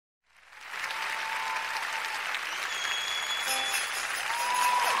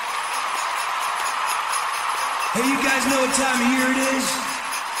Hey, you guys know what time of year it is?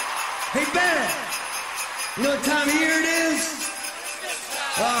 Hey, Ben, you know what time of year it is?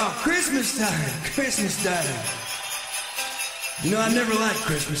 Oh, Christmas time, Christmas time. You know, I never liked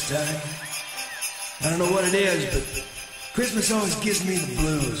Christmas time. I don't know what it is, but Christmas always gives me the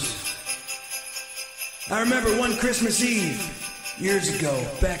blues. I remember one Christmas Eve, years ago,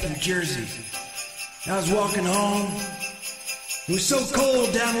 back in Jersey. I was walking home. It was so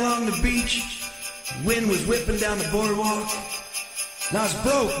cold down along the beach. The wind was whipping down the boardwalk. And I was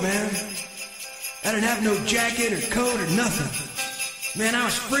broke, man. I didn't have no jacket or coat or nothing. Man, I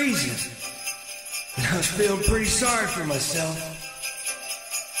was freezing. And I was feeling pretty sorry for myself.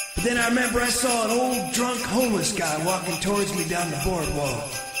 But then I remember I saw an old drunk homeless guy walking towards me down the boardwalk.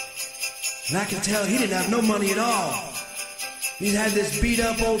 And I could tell he didn't have no money at all. He had this beat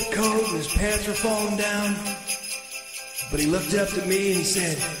up old coat and his pants were falling down. But he looked up at me and he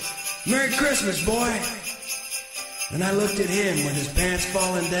said, "Merry Christmas, boy." And I looked at him with his pants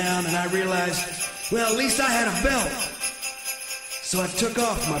falling down and I realized, well, at least I had a belt. So I took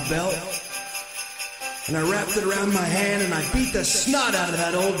off my belt and I wrapped it around my hand and I beat the snot out of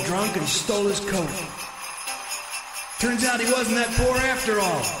that old drunk and stole his coat. Turns out he wasn't that poor after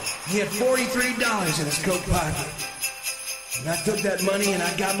all. He had $43 in his coat pocket. And I took that money and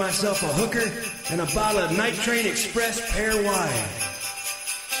I got myself a hooker and a bottle of Night Train Express pear wine.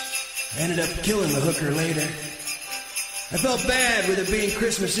 I ended up killing the hooker later. I felt bad with it being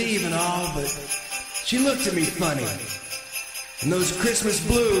Christmas Eve and all, but she looked at me funny. And those Christmas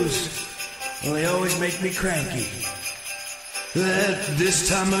blues, well, they always make me cranky. At this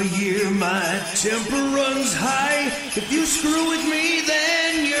time of year, my temper runs high. If you screw with me,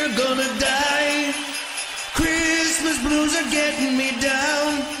 then you're gonna die. Christmas blues are getting me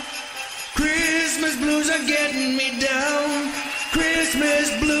down. Christmas blues are getting me down.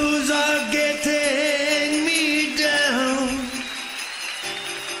 Christmas blues are getting me down.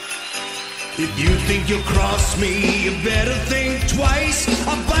 If you think you'll cross me, you better think twice.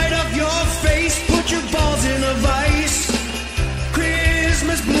 I'll bite off your face, put your balls in a vice.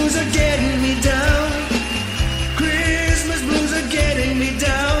 Christmas blues are getting me down. Christmas blues are getting me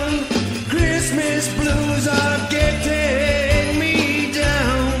down. Christmas blues are getting me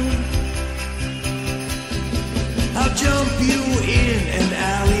down. I'll jump you in an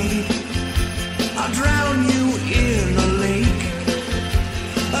alley. I'll drown you in a lake.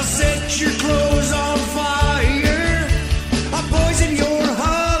 I'll set your clothes on fire. I'll poison your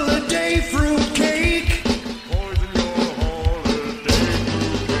holiday fruit cake. Poison your holiday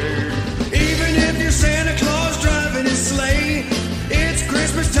fruit cake. Even if you're Santa Claus driving his sleigh, it's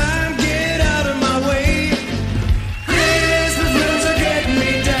Christmas time, get out of my way. Christmas blues are getting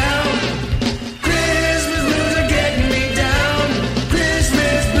me down. Christmas blues are getting me down.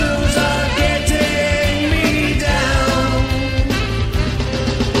 Christmas blues are getting me down.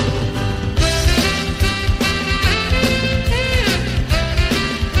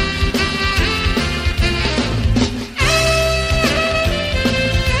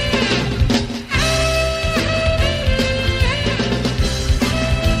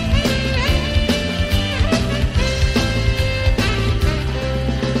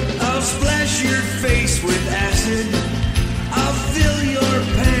 I'll splash your face with acid. I'll fill your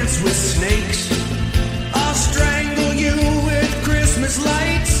pants with snakes. I'll strangle you with Christmas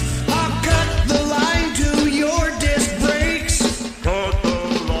lights. I'll cut the line to your disc brakes. Cut the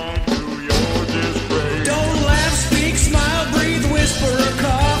line to your disc brakes. Don't laugh, speak, smile, breathe, whisper, or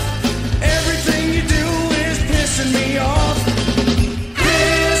cough. Everything you do is pissing me off.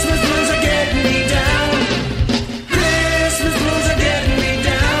 Christmas blues are getting me down. Christmas blues are getting me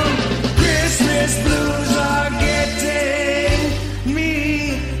down. Christmas blues are getting me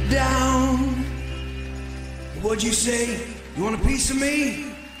down. What'd you say? You want a piece of me?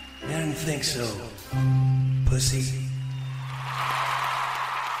 I didn't think so, pussy.